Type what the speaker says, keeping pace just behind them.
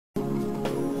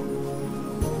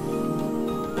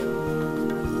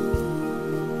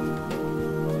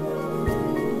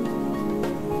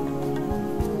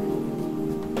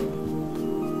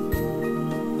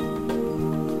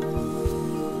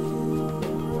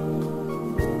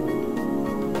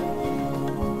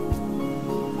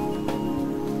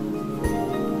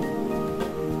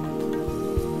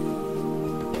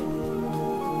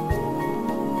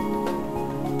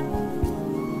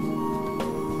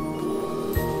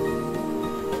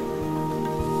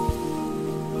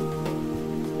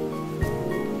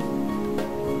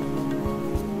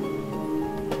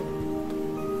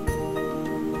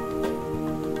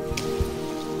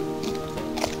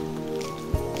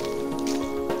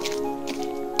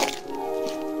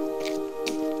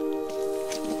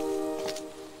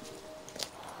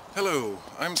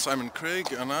I'm Simon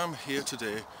Craig and I'm here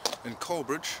today in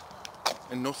Corbridge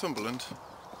in Northumberland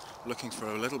looking for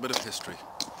a little bit of history.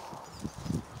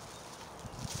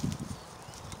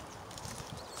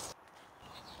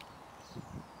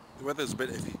 The weather's a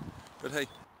bit iffy, but hey,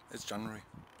 it's January.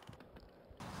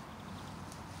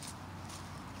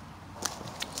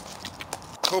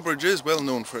 Corbridge is well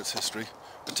known for its history,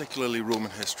 particularly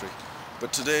Roman history,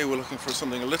 but today we're looking for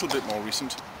something a little bit more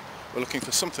recent. We're looking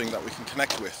for something that we can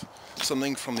connect with,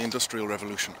 something from the Industrial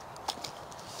Revolution.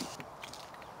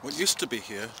 What used to be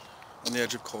here on the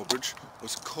edge of Corbridge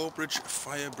was Corbridge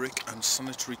Fire Brick and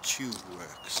Sanitary Tube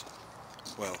Works.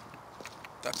 Well,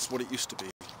 that's what it used to be.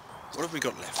 What have we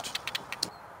got left?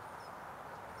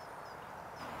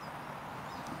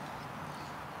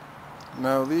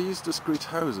 Now these discrete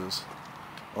houses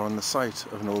are on the site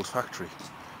of an old factory.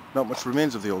 Not much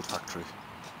remains of the old factory.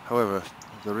 However,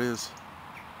 there is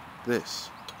this.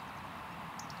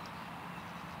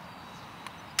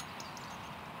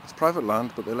 It's private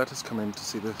land, but they let us come in to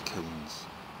see the kilns.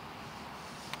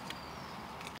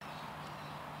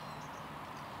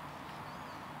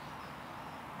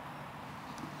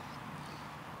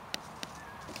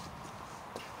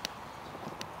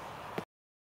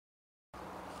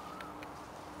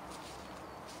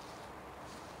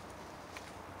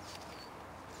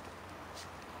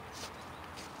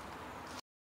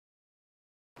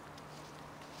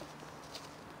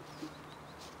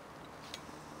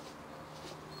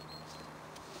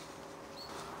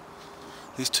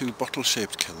 These two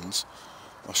bottle-shaped kilns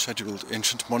are scheduled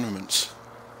ancient monuments.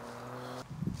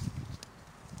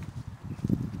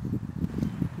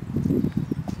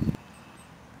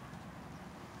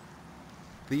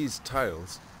 These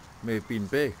tiles may have been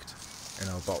baked in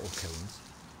our bottle kilns.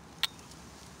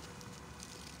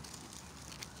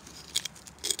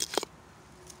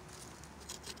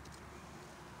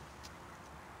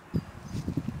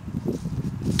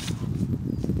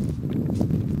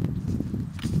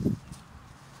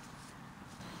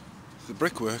 The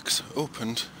brickworks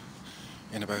opened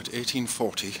in about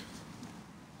 1840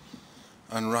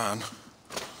 and ran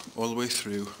all the way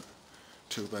through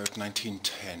to about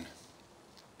 1910.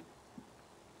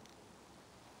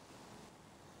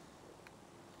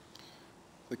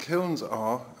 The kilns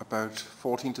are about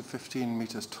 14 to 15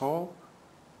 metres tall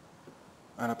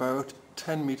and about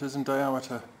 10 metres in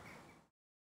diameter.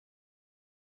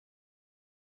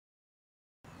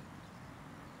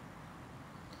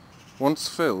 Once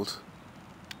filled,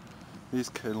 these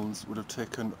kilns would have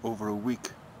taken over a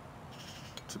week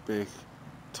to bake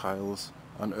tiles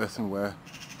and earthenware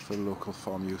for local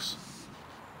farm use.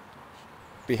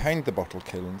 Behind the bottle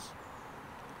kilns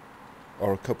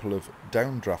are a couple of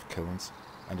downdraft kilns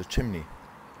and a chimney.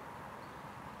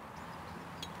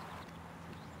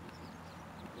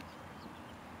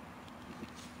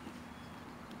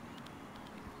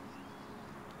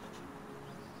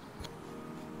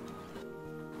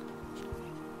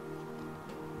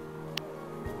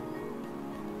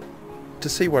 To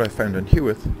see what I found on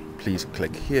Heworth, please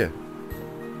click here.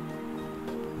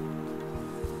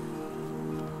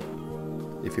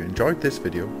 If you enjoyed this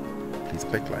video, please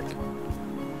click like.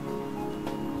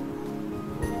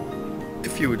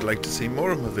 If you would like to see more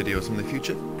of my videos in the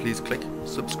future, please click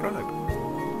subscribe.